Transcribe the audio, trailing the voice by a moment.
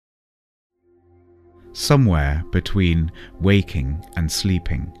Somewhere between waking and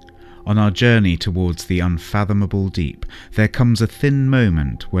sleeping, on our journey towards the unfathomable deep, there comes a thin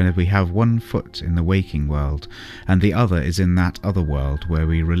moment where we have one foot in the waking world, and the other is in that other world where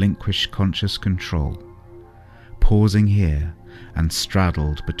we relinquish conscious control. Pausing here, and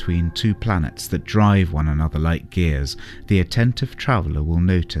straddled between two planets that drive one another like gears, the attentive traveller will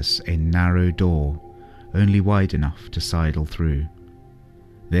notice a narrow door, only wide enough to sidle through.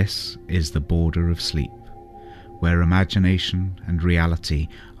 This is the border of sleep, where imagination and reality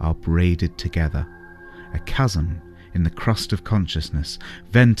are braided together, a chasm in the crust of consciousness,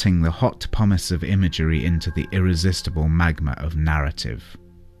 venting the hot pumice of imagery into the irresistible magma of narrative.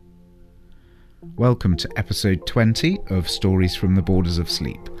 Welcome to episode 20 of Stories from the Borders of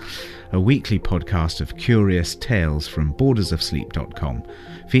Sleep, a weekly podcast of curious tales from bordersofsleep.com,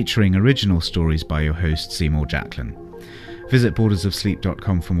 featuring original stories by your host Seymour Jacklin. Visit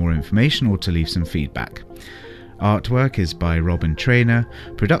bordersofsleep.com for more information or to leave some feedback. Artwork is by Robin Traynor,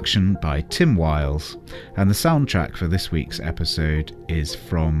 production by Tim Wiles, and the soundtrack for this week's episode is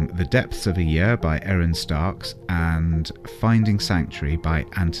from The Depths of a Year by Erin Starks and Finding Sanctuary by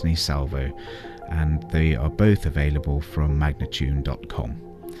Anthony Salvo, and they are both available from magnatune.com.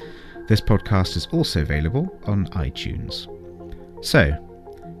 This podcast is also available on iTunes. So,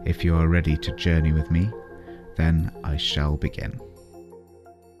 if you are ready to journey with me, then I shall begin.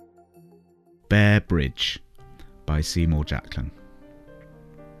 Bear Bridge by Seymour Jacklin.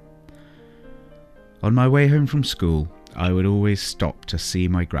 On my way home from school, I would always stop to see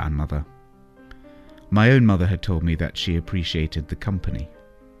my grandmother. My own mother had told me that she appreciated the company.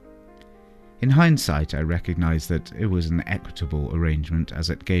 In hindsight, I recognised that it was an equitable arrangement, as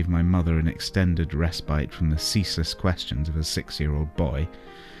it gave my mother an extended respite from the ceaseless questions of a 6-year-old boy,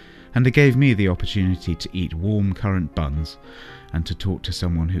 and it gave me the opportunity to eat warm currant buns and to talk to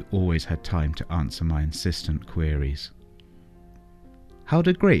someone who always had time to answer my insistent queries. "How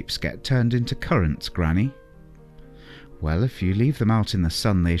do grapes get turned into currants, Granny?" "Well, if you leave them out in the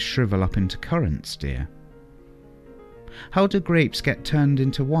sun, they shrivel up into currants, dear." "How do grapes get turned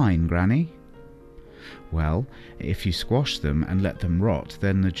into wine, Granny?" "Well, if you squash them and let them rot,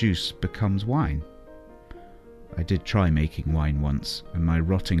 then the juice becomes wine." I did try making wine once, and my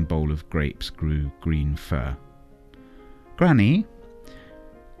rotting bowl of grapes grew green fur. "Granny?"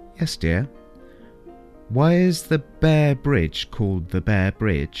 "Yes, dear." "Why is the Bear Bridge called the Bear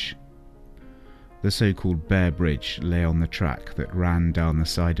Bridge?" The so-called Bear Bridge lay on the track that ran down the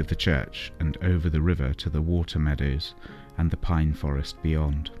side of the church and over the river to the water meadows and the pine forest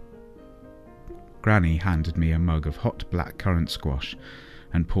beyond. Granny handed me a mug of hot black currant squash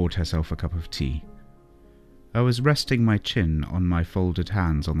and poured herself a cup of tea. I was resting my chin on my folded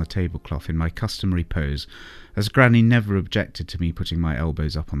hands on the tablecloth in my customary pose, as Granny never objected to me putting my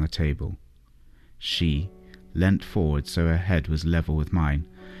elbows up on the table. She leant forward so her head was level with mine,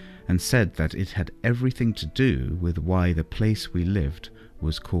 and said that it had everything to do with why the place we lived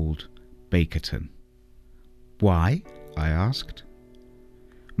was called Bakerton. "Why?" I asked.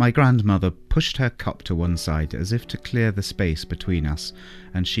 My grandmother pushed her cup to one side as if to clear the space between us,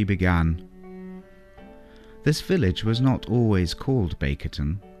 and she began, "This village was not always called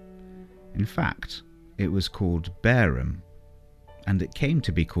Bakerton. In fact, it was called Bareham, and it came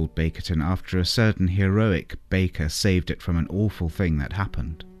to be called Bakerton after a certain heroic baker saved it from an awful thing that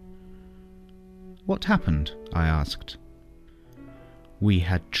happened." "What happened?" I asked. "We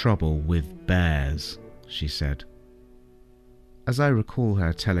had trouble with bears," she said. As I recall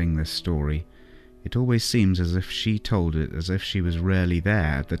her telling this story, it always seems as if she told it as if she was rarely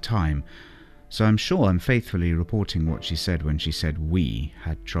there at the time, so I'm sure I'm faithfully reporting what she said when she said we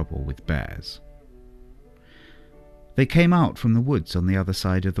had trouble with bears. "They came out from the woods on the other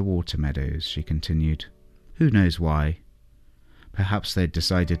side of the water meadows," she continued. "Who knows why? Perhaps they'd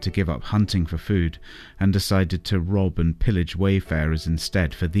decided to give up hunting for food and decided to rob and pillage wayfarers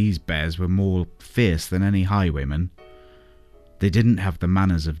instead, for these bears were more fierce than any highwaymen. They didn't have the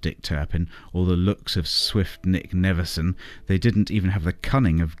manners of Dick Turpin or the looks of swift Nick Neverson. They didn't even have the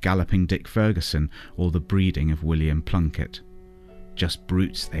cunning of Galloping Dick Ferguson or the breeding of William Plunkett. Just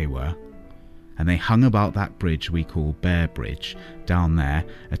brutes they were. And they hung about that bridge we call Bear Bridge, down there,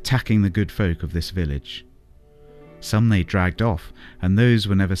 attacking the good folk of this village. Some they dragged off, and those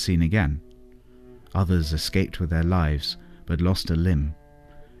were never seen again. Others escaped with their lives, but lost a limb.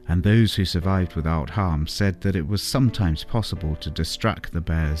 And those who survived without harm said that it was sometimes possible to distract the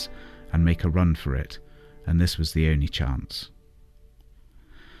bears and make a run for it, and this was the only chance.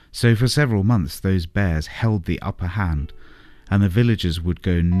 So for several months those bears held the upper hand, and the villagers would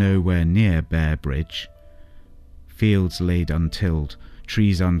go nowhere near Bear Bridge. Fields laid untilled,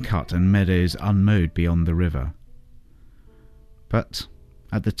 trees uncut and meadows unmowed beyond the river. But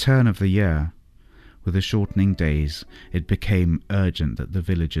at the turn of the year, with the shortening days, it became urgent that the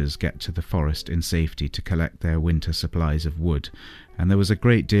villagers get to the forest in safety to collect their winter supplies of wood, and there was a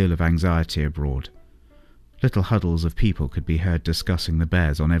great deal of anxiety abroad. Little huddles of people could be heard discussing the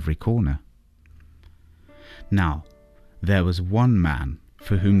bears on every corner. Now, there was one man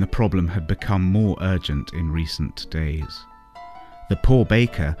for whom the problem had become more urgent in recent days. The poor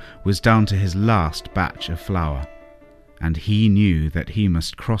baker was down to his last batch of flour, and he knew that he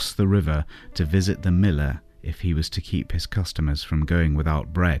must cross the river to visit the miller if he was to keep his customers from going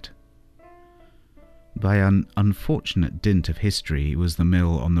without bread. By an unfortunate dint of history was the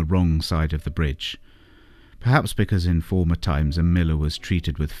mill on the wrong side of the bridge, perhaps because in former times a miller was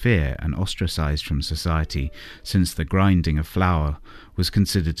treated with fear and ostracized from society, since the grinding of flour was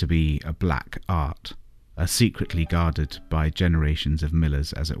considered to be a black art, secretly guarded by generations of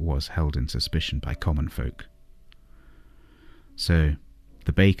millers as it was held in suspicion by common folk. So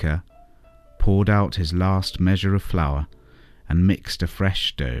the baker poured out his last measure of flour and mixed a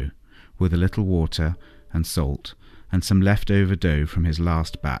fresh dough with a little water and salt and some leftover dough from his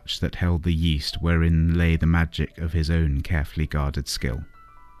last batch that held the yeast wherein lay the magic of his own carefully guarded skill.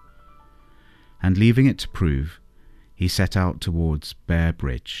 And leaving it to prove, he set out towards Bear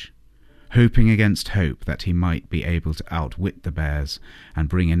Bridge, hoping against hope that he might be able to outwit the bears and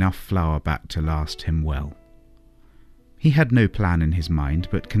bring enough flour back to last him well. He had no plan in his mind,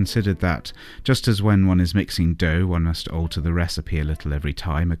 but considered that, just as when one is mixing dough, one must alter the recipe a little every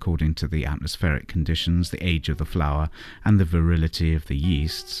time according to the atmospheric conditions, the age of the flour, and the virility of the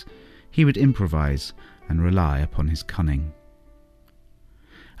yeasts, he would improvise and rely upon his cunning.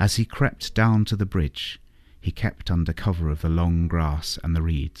 As he crept down to the bridge, he kept under cover of the long grass and the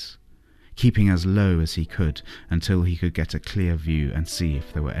reeds, keeping as low as he could until he could get a clear view and see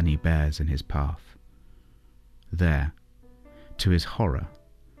if there were any bears in his path. There, to his horror,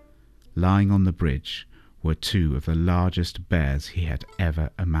 lying on the bridge were two of the largest bears he had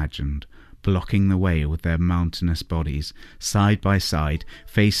ever imagined, blocking the way with their mountainous bodies, side by side,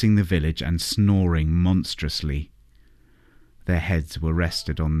 facing the village and snoring monstrously. Their heads were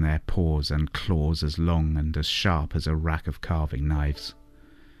rested on their paws and claws as long and as sharp as a rack of carving knives,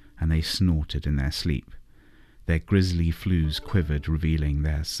 and they snorted in their sleep. Their grisly flews quivered, revealing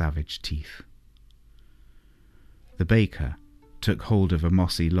their savage teeth. The baker took hold of a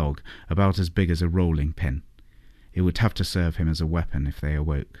mossy log about as big as a rolling pin. It would have to serve him as a weapon if they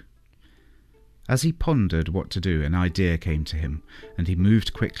awoke. As he pondered what to do, an idea came to him, and he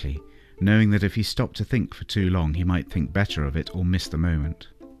moved quickly, knowing that if he stopped to think for too long he might think better of it or miss the moment.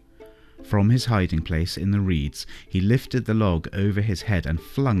 From his hiding place in the reeds, he lifted the log over his head and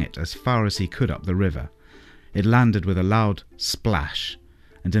flung it as far as he could up the river. It landed with a loud splash,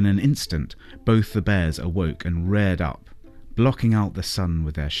 and in an instant both the bears awoke and reared up, blocking out the sun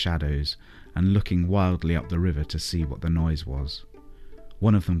with their shadows and looking wildly up the river to see what the noise was.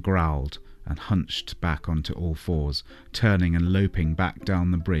 One of them growled and hunched back onto all fours, turning and loping back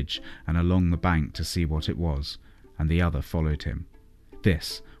down the bridge and along the bank to see what it was, and the other followed him.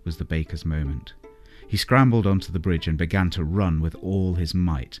 This was the baker's moment. He scrambled onto the bridge and began to run with all his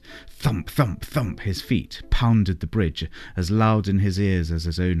might. Thump, thump, thump, his feet pounded the bridge as loud in his ears as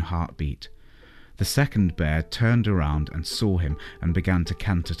his own heartbeat. The second bear turned around and saw him and began to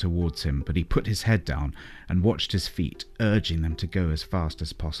canter towards him, but he put his head down and watched his feet, urging them to go as fast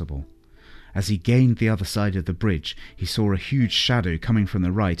as possible. As he gained the other side of the bridge, he saw a huge shadow coming from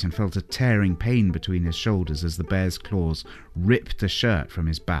the right and felt a tearing pain between his shoulders as the bear's claws ripped the shirt from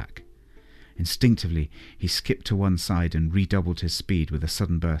his back. Instinctively, he skipped to one side and redoubled his speed with a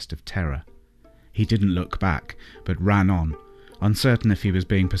sudden burst of terror. He didn't look back, but ran on, uncertain if he was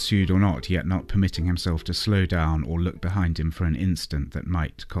being pursued or not, yet not permitting himself to slow down or look behind him for an instant that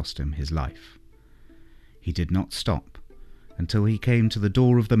might cost him his life. He did not stop until he came to the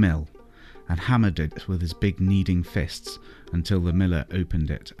door of the mill and hammered it with his big kneading fists until the miller opened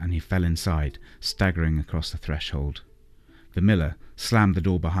it and he fell inside, staggering across the threshold. The miller slammed the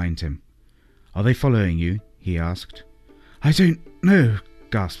door behind him. "Are they following you?" he asked. "I don't know,"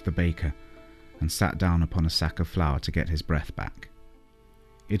 gasped the baker, and sat down upon a sack of flour to get his breath back.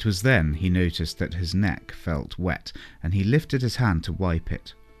 It was then he noticed that his neck felt wet, and he lifted his hand to wipe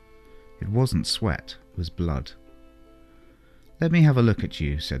it. It wasn't sweat, it was blood. "Let me have a look at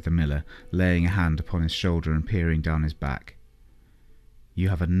you," said the miller, laying a hand upon his shoulder and peering down his back. "You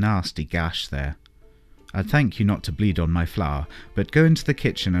have a nasty gash there. I'd thank you not to bleed on my flour, but go into the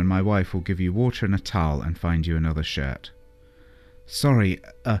kitchen and my wife will give you water and a towel and find you another shirt." "Sorry,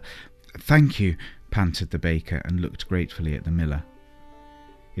 thank you," panted the baker and looked gratefully at the miller.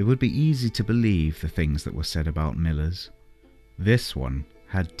 It would be easy to believe the things that were said about millers. This one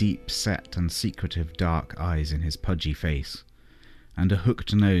had deep-set and secretive dark eyes in his pudgy face, and a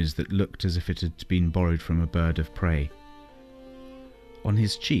hooked nose that looked as if it had been borrowed from a bird of prey. On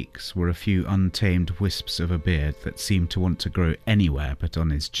his cheeks were a few untamed wisps of a beard that seemed to want to grow anywhere but on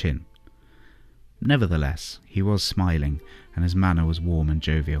his chin. Nevertheless, he was smiling, and his manner was warm and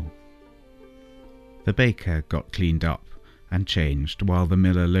jovial. The baker got cleaned up and changed, while the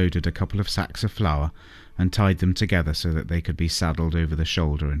miller loaded a couple of sacks of flour and tied them together so that they could be saddled over the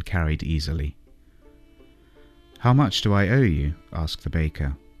shoulder and carried easily. "How much do I owe you?" asked the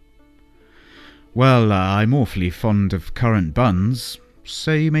baker. "Well, I'm awfully fond of currant buns,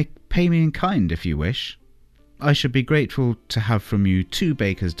 so you may pay me in kind if you wish. I should be grateful to have from you 2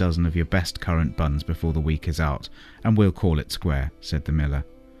 baker's dozen of your best currant buns before the week is out, and we'll call it square," said the miller.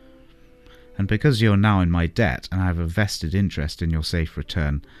 "And because you're now in my debt and I have a vested interest in your safe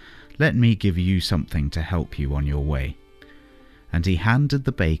return, let me give you something to help you on your way." And he handed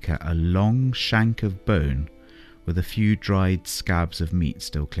the baker a long shank of bone with a few dried scabs of meat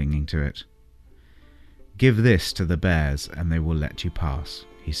still clinging to it. "Give this to the bears and they will let you pass,"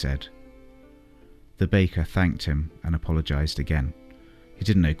 he said. The baker thanked him and apologized again. He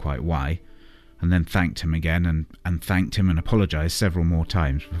didn't know quite why, and then thanked him again and thanked him and apologized several more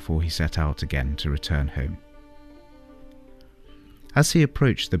times before he set out again to return home. As he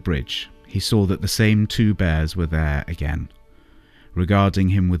approached the bridge, he saw that the same 2 bears were there again, regarding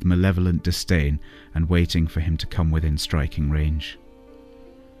him with malevolent disdain and waiting for him to come within striking range.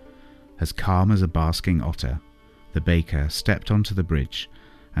 As calm as a basking otter, the baker stepped onto the bridge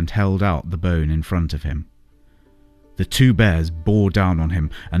and held out the bone in front of him. The 2 bears bore down on him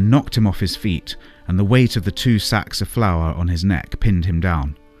and knocked him off his feet, and the weight of the 2 sacks of flour on his neck pinned him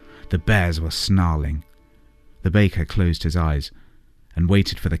down. The bears were snarling. The baker closed his eyes and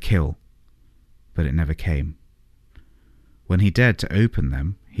waited for the kill, but it never came. When he dared to open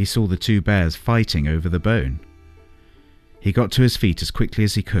them, he saw the 2 bears fighting over the bone. He got to his feet as quickly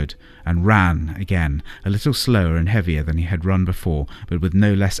as he could and ran again, a little slower and heavier than he had run before, but with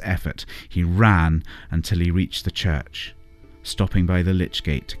no less effort. He ran until he reached the church, stopping by the lich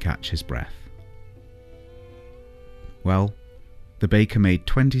gate to catch his breath. Well, the baker made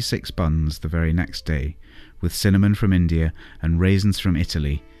 26 buns the very next day, with cinnamon from India and raisins from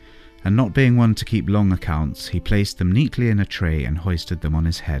Italy, and not being one to keep long accounts, he placed them neatly in a tray and hoisted them on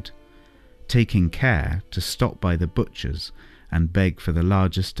his head, taking care to stop by the butcher's and beg for the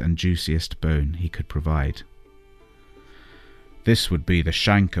largest and juiciest bone he could provide. "This would be the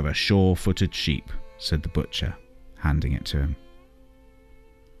shank of a sure-footed sheep," said the butcher, handing it to him.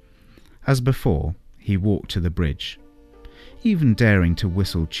 As before, he walked to the bridge, even daring to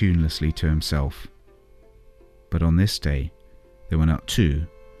whistle tunelessly to himself. But on this day, there were not 2,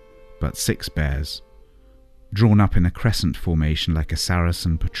 but 6 bears, drawn up in a crescent formation like a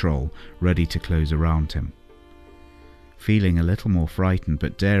Saracen patrol, ready to close around him. Feeling a little more frightened,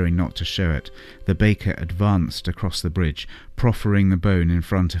 but daring not to show it, the baker advanced across the bridge, proffering the bone in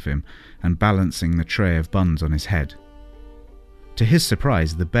front of him and balancing the tray of buns on his head. To his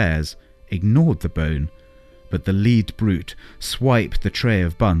surprise, the bears ignored the bone, but the lead brute swiped the tray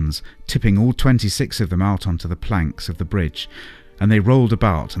of buns, tipping all 26 of them out onto the planks of the bridge, and they rolled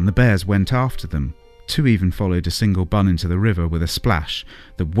about, and the bears went after them. 2 even followed a single bun into the river with a splash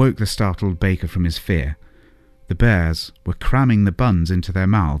that woke the startled baker from his fear. The bears were cramming the buns into their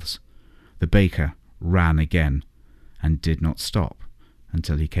mouths. The baker ran again, and did not stop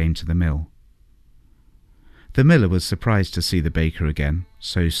until he came to the mill. The miller was surprised to see the baker again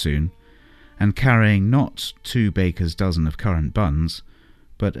so soon, and carrying not 2 baker's dozen of currant buns,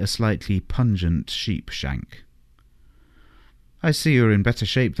 but a slightly pungent sheep shank. "I see you are in better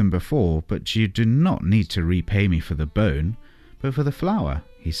shape than before, but you do not need to repay me for the bone, but for the flour,"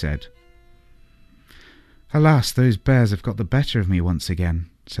 he said. "Alas, those bears have got the better of me once again,"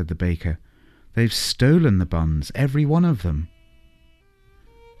 said the baker. "They've stolen the buns, every one of them."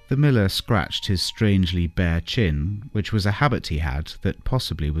 The miller scratched his strangely bare chin, which was a habit he had that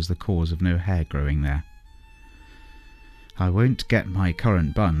possibly was the cause of no hair growing there. "I won't get my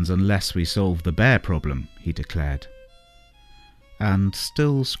currant buns unless we solve the bear problem," he declared. And,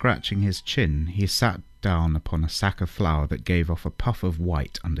 still scratching his chin, he sat down upon a sack of flour that gave off a puff of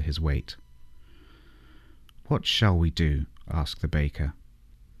white under his weight. "What shall we do?" asked the baker.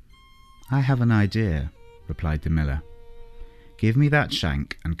 "I have an idea," replied the miller. "Give me that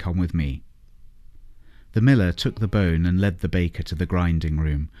shank and come with me." The miller took the bone and led the baker to the grinding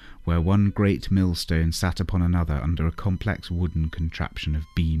room, where one great millstone sat upon another under a complex wooden contraption of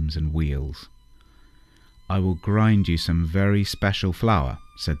beams and wheels. "I will grind you some very special flour,"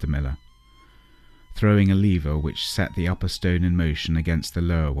 said the miller, throwing a lever which set the upper stone in motion against the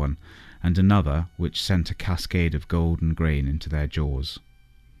lower one, and another which sent a cascade of golden grain into their jaws.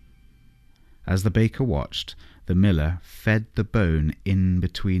 As the baker watched, the miller fed the bone in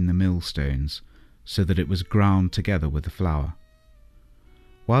between the millstones, so that it was ground together with the flour.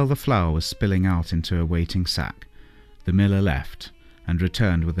 While the flour was spilling out into a waiting sack, the miller left, and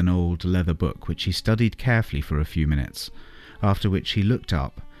returned with an old leather book which he studied carefully for a few minutes, after which he looked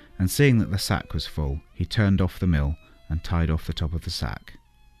up, and seeing that the sack was full, he turned off the mill and tied off the top of the sack.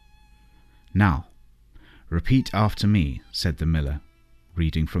 "Now, repeat after me," said the miller,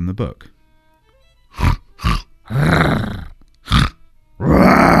 reading from the book.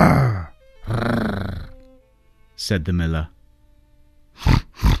 Said the miller.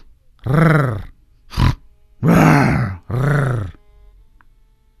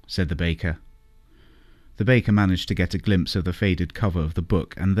 Said the baker. The baker managed to get a glimpse of the faded cover of the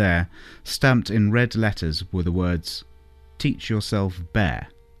book, and there, stamped in red letters, were the words, "Teach yourself bear."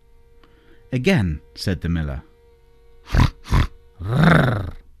 "Again," said the miller.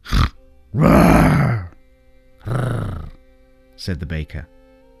 Said the baker.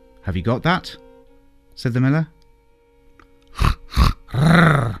 "Have you got that?" said the miller.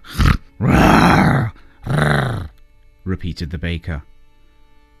 Repeated the baker.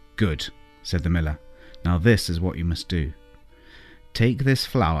 "Good," said the miller. "Now this is what you must do. Take this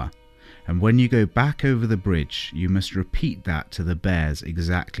flour, and when you go back over the bridge, you must repeat that to the bears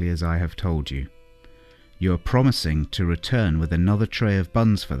exactly as I have told you. You are promising to return with another tray of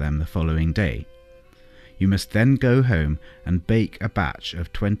buns for them the following day. You must then go home and bake a batch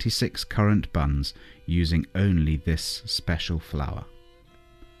of 26 currant buns using only this special flour.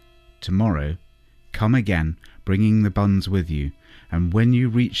 Tomorrow, come again, bringing the buns with you, and when you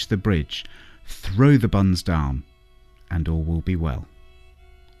reach the bridge, throw the buns down, and all will be well."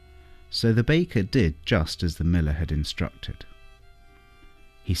 So the baker did just as the miller had instructed.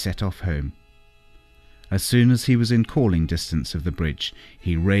 He set off home. As soon as he was in calling distance of the bridge,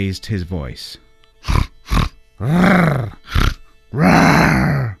 he raised his voice.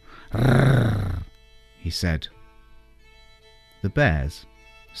 He said. The bears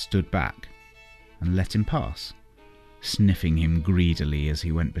stood back and let him pass, sniffing him greedily as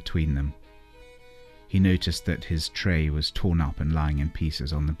he went between them. He noticed that his tray was torn up and lying in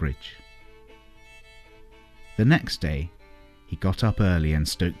pieces on the bridge. The next day, he got up early and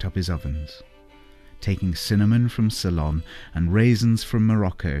stoked up his ovens. Taking cinnamon from Ceylon and raisins from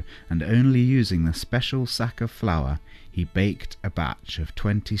Morocco, and only using the special sack of flour, he baked a batch of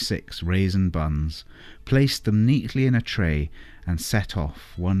 26 raisin buns, placed them neatly in a tray, and set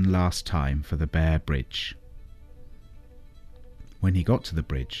off one last time for the Bear Bridge. When he got to the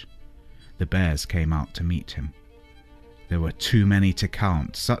bridge, the bears came out to meet him. There were too many to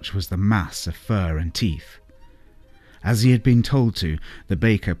count, such was the mass of fur and teeth. As he had been told to, the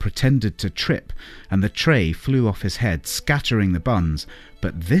baker pretended to trip, and the tray flew off his head, scattering the buns.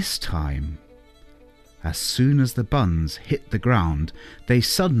 But this time, as soon as the buns hit the ground, they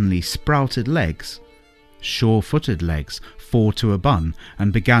suddenly sprouted legs, sure-footed legs, 4 to a bun,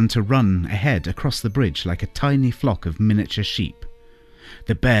 and began to run ahead across the bridge like a tiny flock of miniature sheep.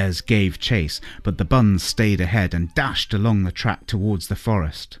 The bears gave chase, but the buns stayed ahead and dashed along the track towards the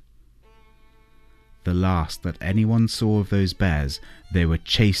forest. The last that anyone saw of those bears, they were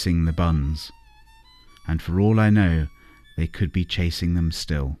chasing the buns. And for all I know, they could be chasing them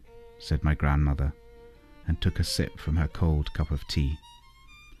still, said my grandmother, and took a sip from her cold cup of tea.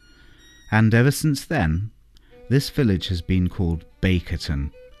 And ever since then, this village has been called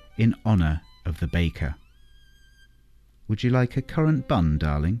Bakerton, in honour of the baker. Would you like a currant bun,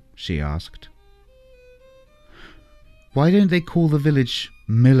 darling? She asked. Why don't they call the village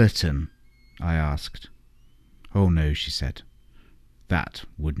Millerton? I asked. Oh no, she said. That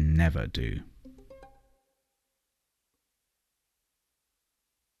would never do.